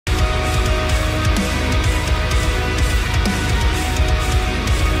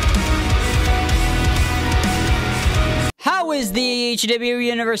How is the HW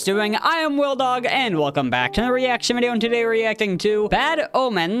universe doing? I am WILLDOG, and welcome back to the reaction video, and today we're reacting to Bad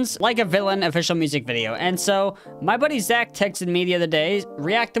Omens, Like a Villain official music video. And so, my buddy Zach texted me the other day,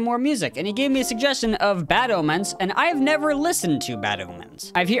 react to more music, and he gave me a suggestion of Bad Omens, and I've never listened to Bad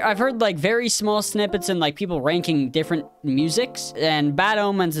Omens. I've heard like very small snippets and like people ranking different musics, and Bad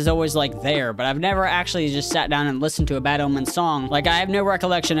Omens is always like there, but I've never actually just sat down and listened to a Bad Omens song. Like, I have no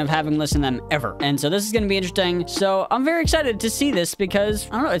recollection of having listened to them ever. And so this is gonna be interesting. So I'm very excited to see this because,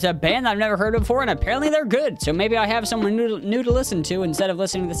 I don't know, it's a band I've never heard of before, and apparently they're good. So maybe I have someone new to listen to instead of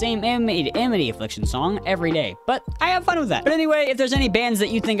listening to the same Amity Affliction song every day. But I have fun with that. But anyway, if there's any bands that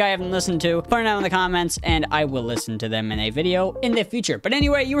you think I haven't listened to, put it down in the comments, and I will listen to them in a video in the future. But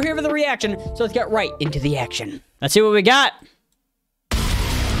anyway, you were here for the reaction, so let's get right into the action. Let's see what we got.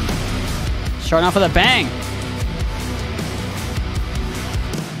 Starting off with a bang.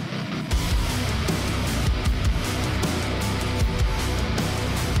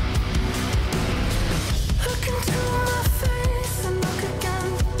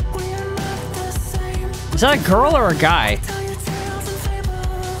 Is that a girl or a guy?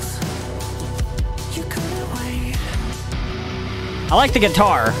 I like the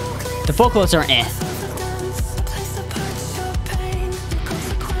guitar. The vocalists are eh.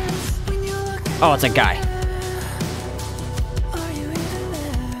 Oh, it's a guy.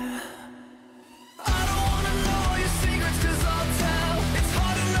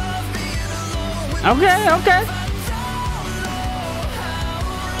 Okay, okay.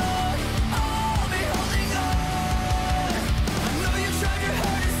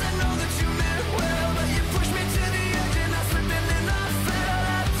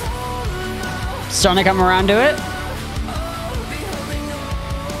 Starting to come around to it.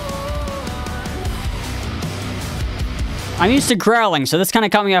 I'm used to growling, so this kind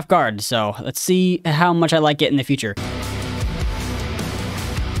of caught me off guard. So let's see how much I like it in the future.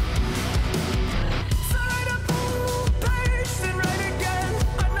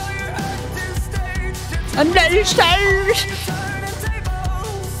 Another stage.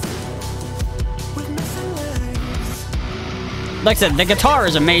 Like I said, the guitar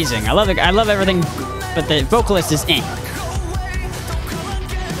is amazing. I love it. I love everything, but the vocalist is eh.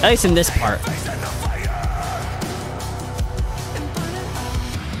 At least in this part.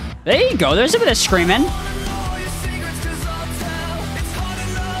 There you go. There's a bit of screaming.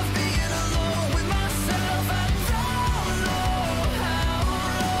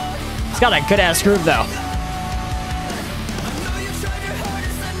 It's got a good ass groove though.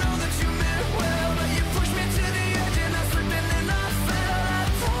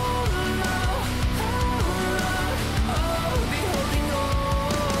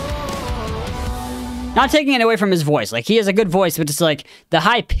 Not taking it away from his voice. Like, he has a good voice, but it's like, the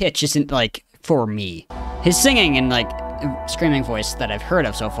high pitch isn't, like, for me. His singing and, like, screaming voice that I've heard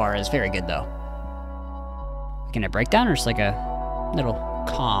of so far is very good, though. Can it break down, or just, like, a little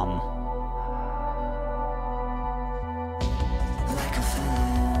calm?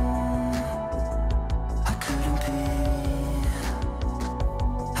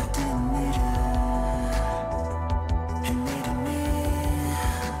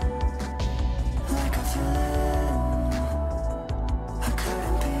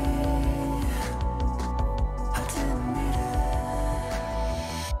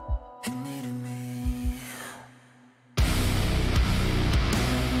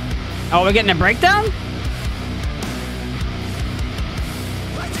 Oh, we're getting a breakdown?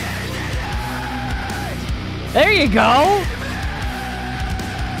 There you go!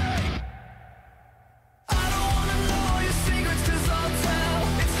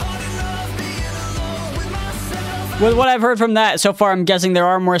 With what I've heard from that so far, I'm guessing there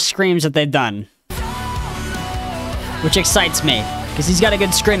are more screams that they've done. Which excites me, because he's got a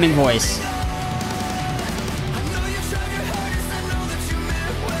good screaming voice.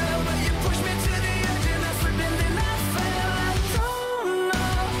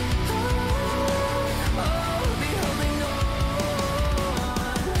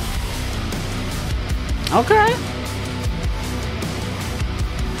 Okay.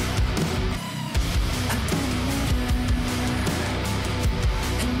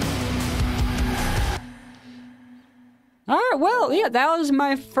 Alright, well, yeah, that was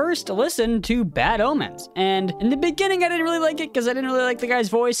my first listen to Bad Omens. And in the beginning, I didn't really like it because I didn't really like the guy's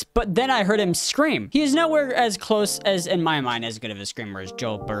voice, but then I heard him scream. He is nowhere as close as, in my mind, as good of a screamer as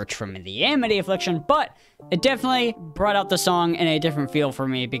Joel Birch from the Amity Affliction, but it definitely brought out the song in a different feel for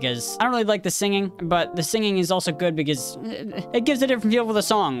me because I don't really like the singing, but the singing is also good because it gives a different feel for the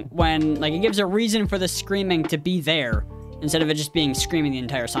song when, like, it gives a reason for the screaming to be there instead of it just being screaming the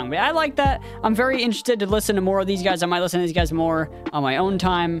entire song. But I like that. I'm very interested to listen to more of these guys. I might listen to these guys more on my own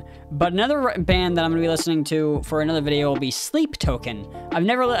time. But another band that I'm gonna be listening to for another video will be Sleep Token. I've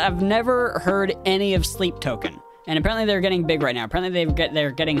never heard any of Sleep Token. And apparently they're getting big right now. Apparently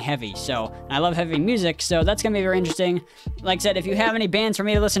they're getting heavy. So I love heavy music, so that's gonna be very interesting. Like I said, if you have any bands for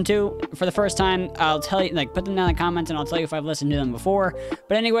me to listen to for the first time, I'll tell you, like, put them down in the comments and I'll tell you if I've listened to them before.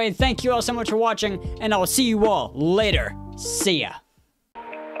 But anyway, thank you all so much for watching, and I'll see you all later. See ya.